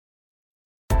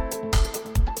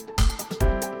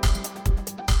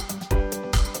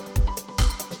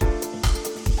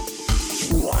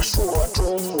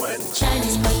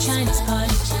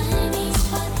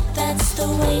the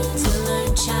way to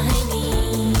learn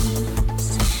Chinese.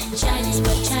 Chinese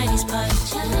pot, Chinese pot,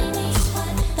 Chinese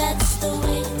pot. That's the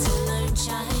way to learn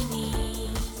Chinese.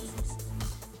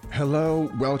 Hello,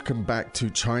 welcome back to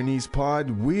Chinese Pod.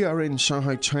 We are in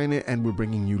Shanghai, China, and we're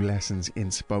bringing you lessons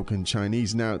in spoken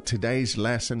Chinese. Now, today's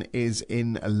lesson is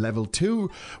in level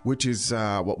 2, which is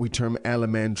what we term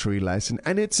elementary lesson.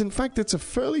 And it's a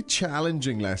fairly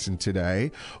challenging lesson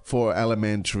today for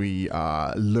elementary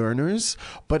learners,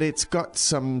 but it's got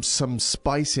some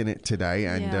spice in it today,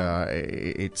 and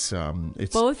it's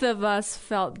both of us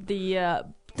felt the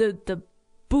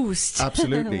boost.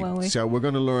 Absolutely. So we're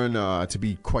going to learn to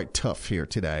be quite tough here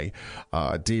today,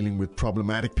 dealing with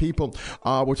problematic people.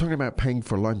 We're talking about paying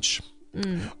for lunch.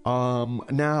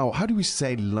 Now, how do we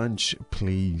say lunch,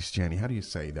 please, Jenny? How do you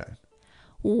say that?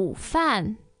 午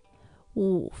饭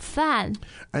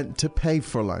And to pay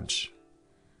for lunch?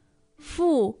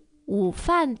 付午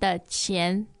饭的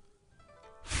钱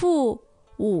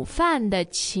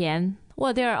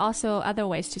Well, there are also other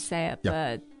ways to say it,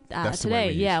 but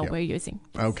today, we're using.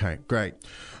 Okay, great.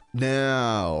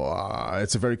 Now,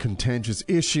 it's a very contentious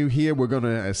issue here. We're going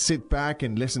to sit back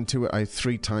and listen to it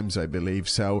 3 times, I believe.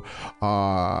 So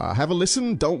have a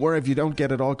listen. Don't worry if you don't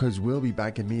get it all, because we'll be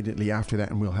back immediately after that,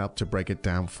 and we'll help to break it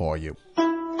down for you.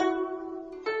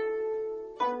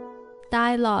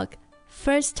 Dialogue.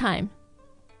 First time.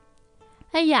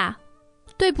 哎呀，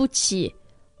对不起，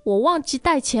我忘记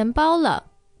带钱包了。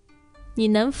你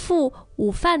能付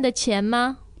午饭的钱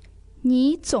吗？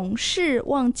你总是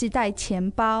忘记带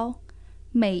钱包，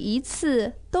每一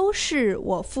次都是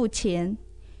我付钱。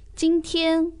今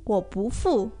天我不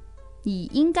付，你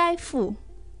应该付。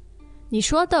你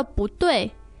说的不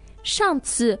对，上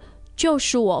次就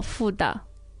是我付的。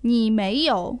你没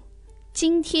有，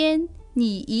今天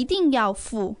你一定要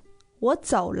付，我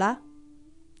走了。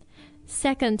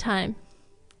Second time.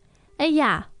 哎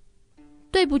呀，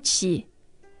对不起，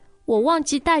我忘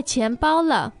记带钱包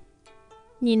了。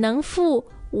你能付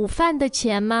午饭的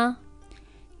钱吗？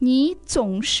你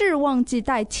总是忘记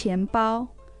带钱包，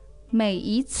每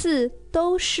一次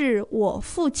都是我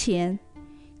付钱。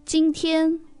今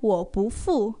天我不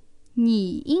付，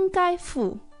你应该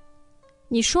付。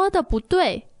你说的不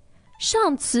对，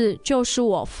上次就是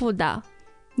我付的。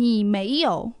你没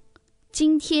有，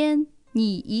今天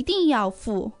你一定要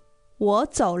付，我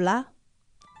走了。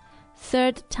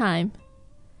Third time.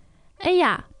 哎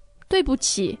呀，对不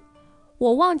起，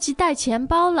我忘记带钱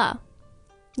包了。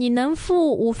你能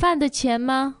付午饭的钱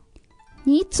吗？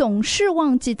你总是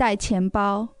忘记带钱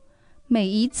包，每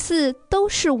一次都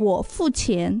是我付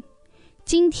钱。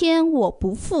今天我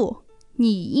不付，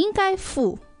你应该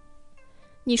付。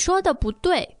你说的不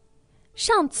对，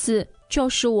上次就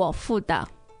是我付的。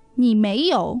你没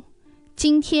有，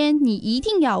今天你一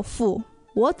定要付，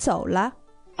我走了。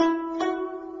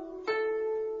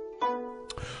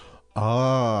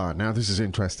Now this is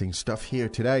interesting stuff here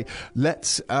today.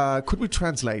 Let's, could we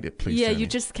translate it, please? Yeah, Jenny? you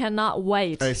just cannot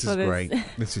wait. This is for great.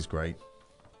 This is great.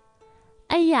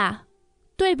 哎呀，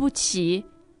对不起，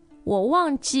我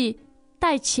忘记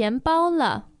带钱包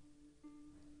了。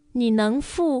你能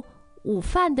付午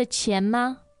饭的钱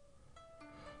吗？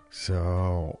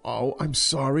 So, I'm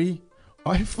sorry.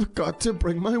 I forgot to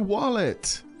bring my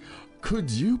wallet. Could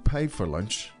you pay for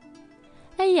lunch?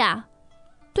 哎呀，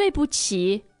对不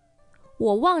起，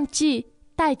我忘记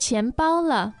带钱包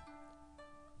了。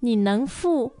你能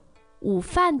付午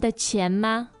饭的钱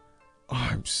吗？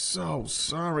 I'm so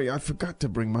sorry. I forgot to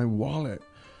bring my wallet.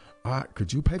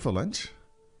 Could you pay for lunch?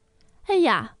 哎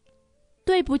呀，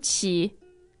对不起，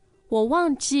我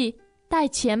忘记带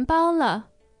钱包了。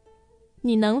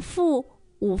你能付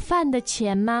午饭的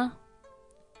钱吗？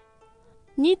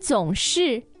你总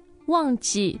是忘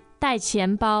记带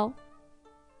钱包。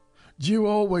You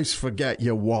always forget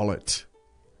your wallet.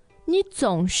 你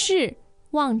总是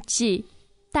忘记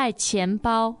带钱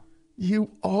包。You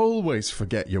always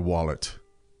forget your wallet.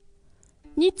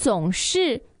 你总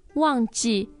是忘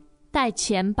记带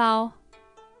钱包。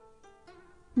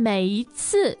每一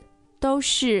次都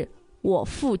是我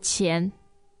付钱。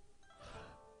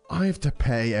I have to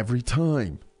pay every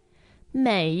time.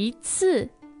 每一次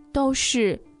都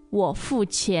是我付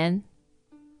钱。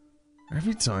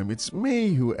Every time it's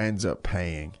me who ends up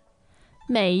paying.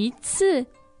 每一次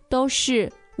都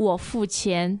是我付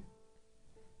钱。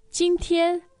今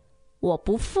天我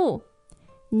不付，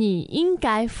你应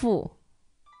该付。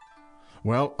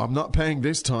Well, I'm not paying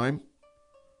this time.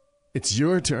 It's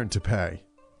your turn to pay.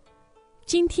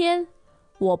 今天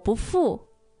我不付，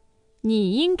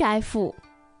你应该付。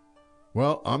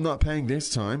Well, I'm not paying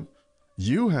this time.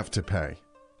 You have to pay.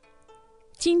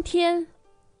 今天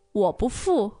我不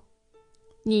付，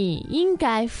你应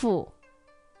该付。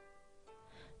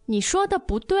你说的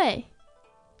不对，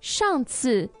上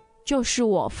次就是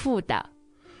我付的。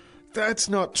That's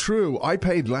not true. I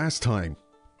paid last time.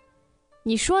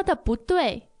 你说的不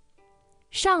对，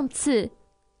上次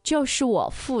就是我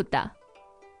付的。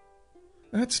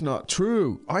That's not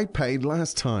true. I paid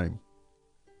last time.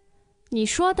 你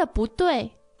说的不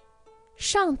对，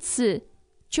上次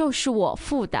就是我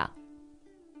付的。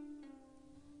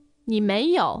你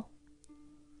没有，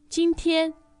今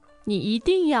天你一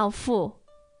定要付。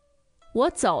我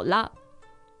走了。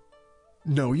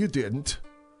No, you didn't.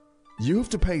 You have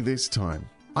to pay this time.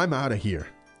 I'm out of here.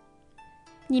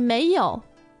 你没有，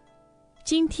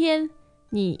今天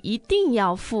你一定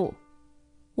要付。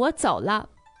我走了。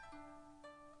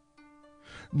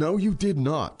No, you did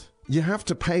not. You have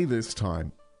to pay this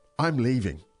time. I'm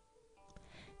leaving.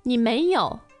 你没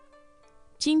有，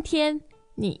今天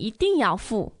你一定要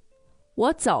付。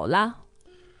我走了。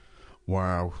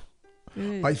Wow.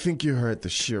 I think you heard the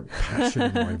sheer passion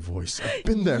in my voice. I've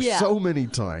been there Yeah. so many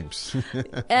times.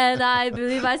 And I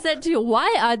believe I said to you,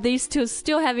 why are these two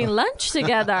still having lunch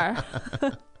together?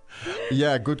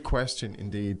 Yeah, good question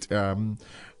indeed.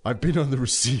 I've been on the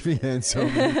receiving end so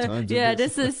many times. of Yeah,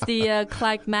 this. this is the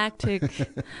climactic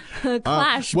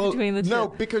clash Well, between the two. no,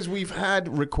 because we've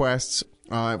had requests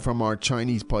from our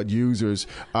Chinese pod users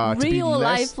to be Real less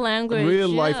life language, real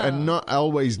life, yeah. and not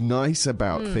always nice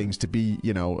about things, to be,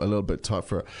 a little bit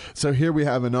tougher. So here we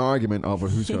have an argument over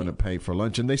who's going to pay for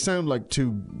lunch, and they sound like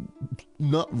two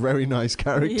not very nice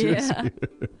characters. Yeah.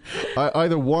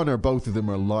 Either one or both of them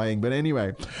are lying. But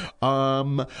anyway,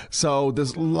 so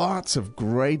there's lots of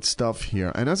great stuff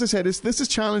here, and as I said, this is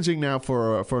challenging now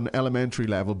for an elementary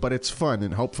level, but it's fun,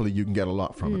 and hopefully you can get a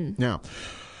lot from it. Now.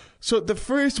 So the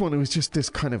first one was just this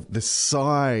kind of this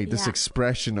sigh, this Yeah.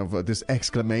 expression of this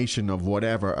exclamation of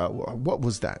whatever. What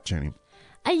was that, Jenny?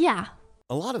 哎呀，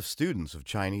 A lot of students of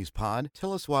Chinese Pod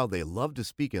tell us while they love to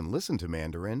speak and listen to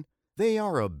Mandarin, they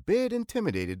are a bit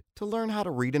intimidated to learn how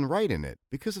to read and write in it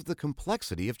because of the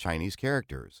complexity of Chinese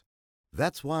characters.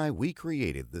 That's why we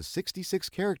created the 66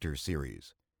 Characters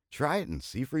series. Try it and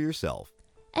see for yourself.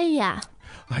 哎呀，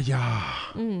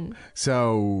 Yeah.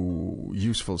 So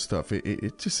useful stuff.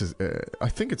 It just is. I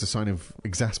think it's a sign of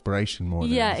exasperation more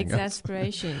than yeah, anything else.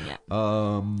 exasperation,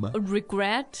 yeah.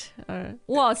 Regret?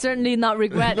 Well, certainly not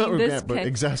regret Not in regret, this but case.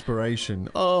 exasperation.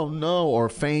 Oh no, or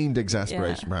feigned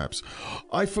exasperation, perhaps.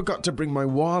 I forgot to bring my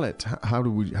wallet. How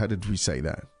did we say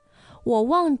that? 我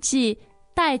忘记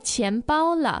带钱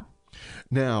包了。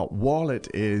 Now, wallet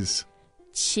is,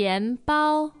 钱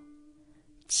包，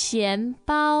钱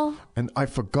包， and I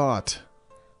forgot.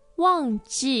 忘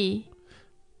记，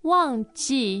忘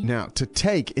记， Now, to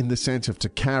take in the sense of to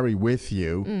carry with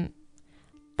you,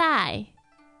 带，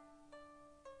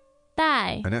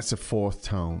带， and that's a fourth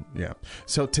tone. Yeah.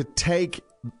 So to take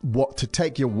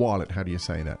your wallet, how do you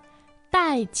say that?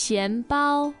 带钱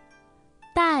包，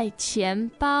带钱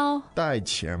包。带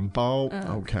钱包.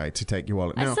 Okay, to take your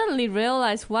wallet. I Now, suddenly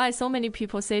realized why so many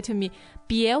people say to me,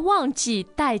 别忘记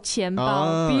带钱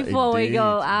包 before we indeed.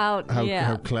 go out. How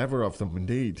Yeah. clever of them,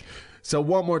 indeed. So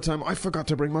one more time, I forgot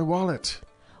to bring my wallet.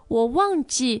 我忘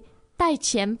记带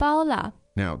钱包了。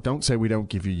 Now, don't say we don't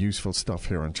give you useful stuff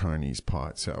here on Chinese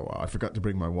Pod. So I forgot to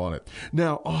bring my wallet.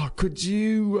 Now, could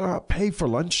you pay for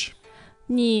lunch?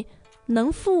 你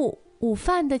能付午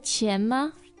饭的钱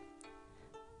吗？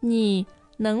你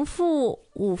能付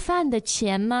午饭的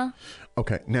钱吗？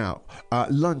 Okay, now,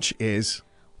 lunch is...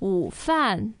 午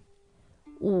饭，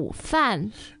午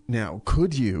饭， Now,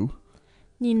 could you...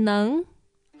 你能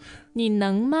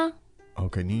吗？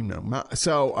 Okay, Nina.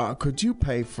 So, could you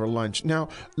pay for lunch? Now,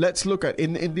 let's look at...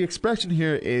 In the expression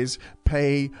here is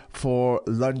pay for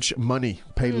lunch money.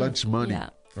 Pay lunch money. yeah.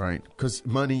 Right? Because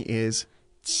money is...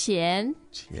 钱，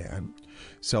 Yeah.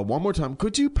 So, one more time.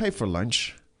 Could you pay for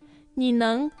lunch? 你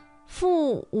能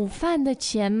付午饭的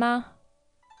钱吗？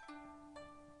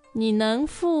你能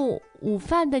付午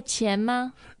饭的钱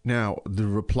吗？ Now, the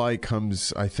reply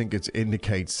comes, I think it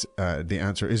indicates the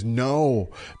answer is no,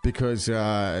 because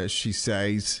she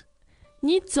says,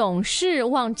 你总是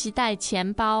忘记带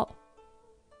钱包。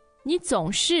你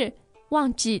总是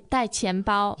忘记带钱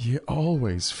包。 you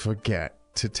always forget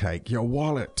to take your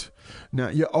wallet. Now,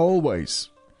 you always.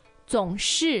 总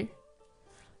是，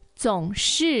总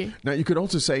是， Now, you could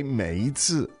also say 每一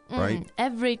次, right?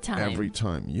 every time. Every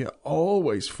time. You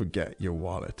always forget your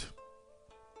wallet.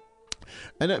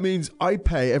 And that means I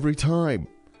pay every time.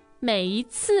 每一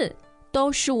次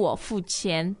都是我付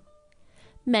钱。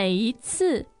每一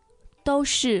次都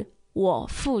是我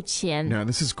付钱。 Now,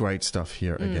 this is great stuff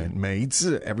here again. 每一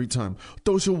次, every time.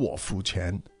 都是我付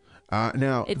钱.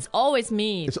 Now, It's always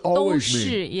me. It's always 都是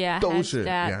me. Yeah, 都 has 是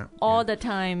that yeah, all yeah. the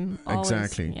time. Always,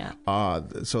 Exactly. Yeah.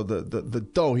 So the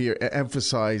do here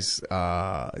emphasize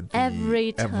the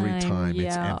Every every time, time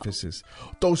it's yeah. emphasis.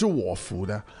 都是我付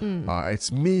的.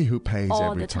 It's me who pays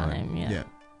All every the time, yeah.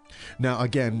 Now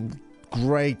again,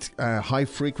 great high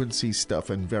frequency stuff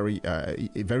and very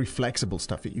flexible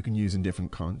stuff that you can use in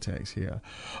different contexts here.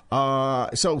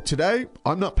 So today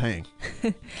I'm not paying.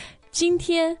 今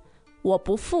天我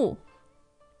不付。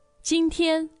今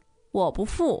天我不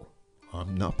付。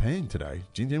 I'm not paying today.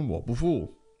 今天我不付.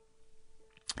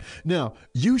 Now,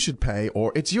 you should pay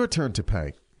or it's your turn to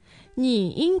pay. 你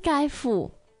应该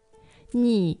付。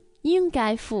你应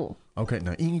该付。 Okay,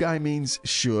 now 应该 means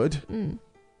should.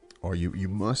 Or you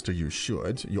must or you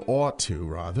should. You ought to,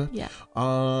 rather. Yeah.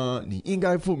 你应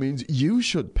该付 means you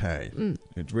should pay.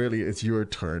 It's your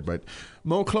turn, but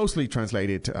more closely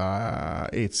translated,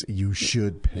 it's you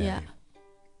should pay. Yeah.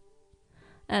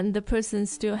 And the person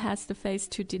still has the face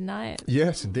to deny it.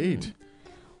 Yes, indeed.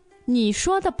 你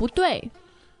说的不对。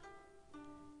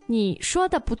你说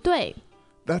的不对。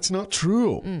 That's not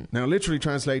true. Now, literally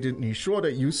translated, 你说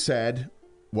的 you said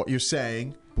what you're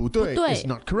saying. 不对 不对 is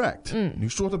not correct. 你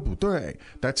说的不对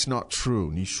that's not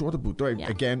true. 你说的不对 Yeah.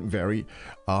 again, very.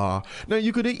 Now,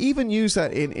 you could even use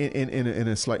that in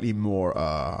a slightly more.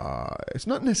 It's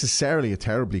not necessarily a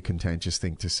terribly contentious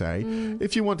thing to say.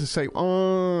 If you want to say,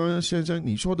 先生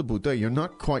你说的不对 you're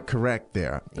not quite correct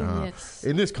there. Yes.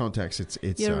 In this context, it's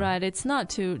You're right. It's not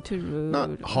too rude.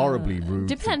 not horribly rude.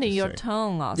 Depending thing to your say.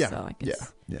 tone also, Yeah, I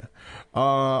guess. yeah.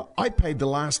 I paid the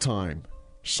last time.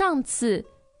 上次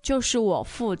就是我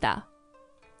付的。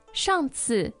上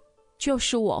次就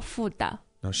是我付的。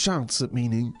 Now, 上次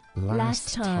meaning last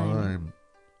Last time.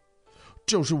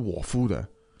 就是我付的.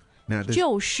 Now, this,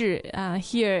 就是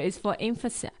here is for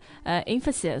emphasis.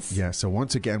 yeah, so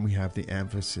once again, we have the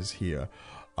emphasis here.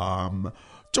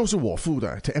 就是我付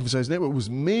的 to emphasize that it was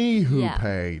me who Yeah.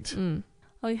 paid.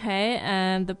 Okay,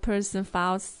 and the person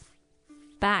files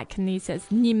back and he says,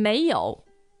 你没有。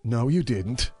 No, you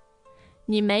didn't.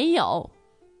 你没有。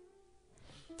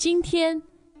今天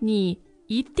你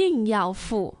一定要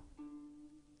付。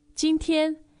今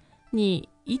天你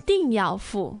一定要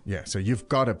付。 Yeah, so you've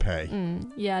got to pay.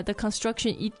 Yeah, the construction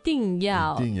一定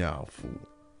要。一定要付.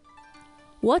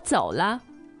 我走了。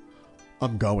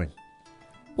 I'm going.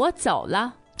 我走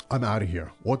了。 I'm out of here.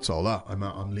 我走了. I'm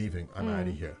leaving. I'm out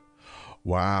of here.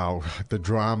 Wow, the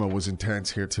drama was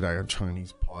intense here today on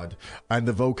Chinese Pod. And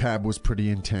the vocab was pretty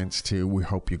intense too. We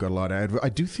hope you got a lot out of it. I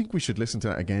do think we should listen to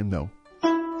that again though.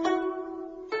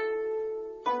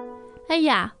 哎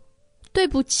呀，对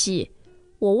不起，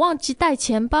我忘记带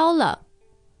钱包了。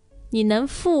你能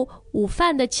付午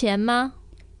饭的钱吗？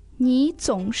你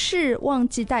总是忘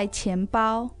记带钱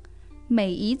包，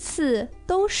每一次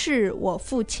都是我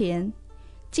付钱。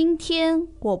今天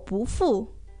我不付，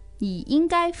你应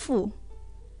该付。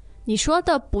你说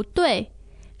的不对，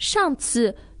上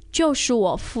次就是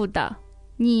我付的。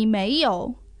你没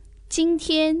有，今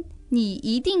天你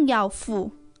一定要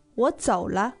付。我走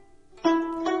了。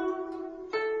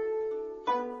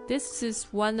This is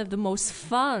one of the most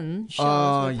fun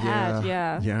shows we've had.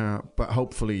 Yeah, but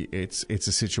hopefully it's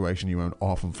a situation you won't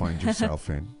often find yourself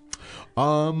in.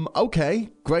 Okay,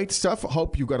 great stuff.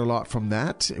 Hope you got a lot from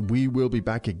that. We will be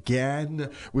back again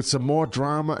with some more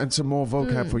drama and some more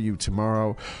vocab for you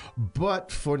tomorrow.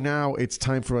 But for now, it's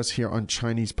time for us here on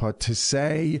Chinese Pod to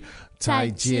say 再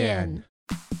见.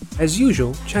 As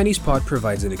usual, ChinesePod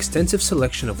provides an extensive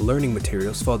selection of learning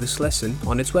materials for this lesson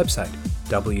on its website,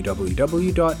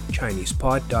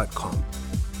 www.chinesepod.com.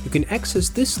 You can access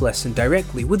this lesson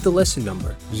directly with the lesson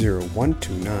number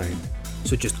 0129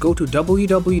 So just go to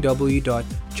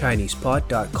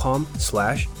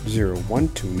www.chinesepod.com/0129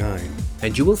 0129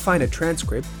 and you will find a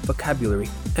transcript, vocabulary,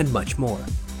 and much more.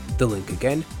 The link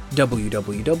again,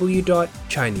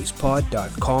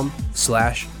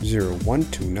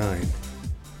 www.chinesepod.com/0129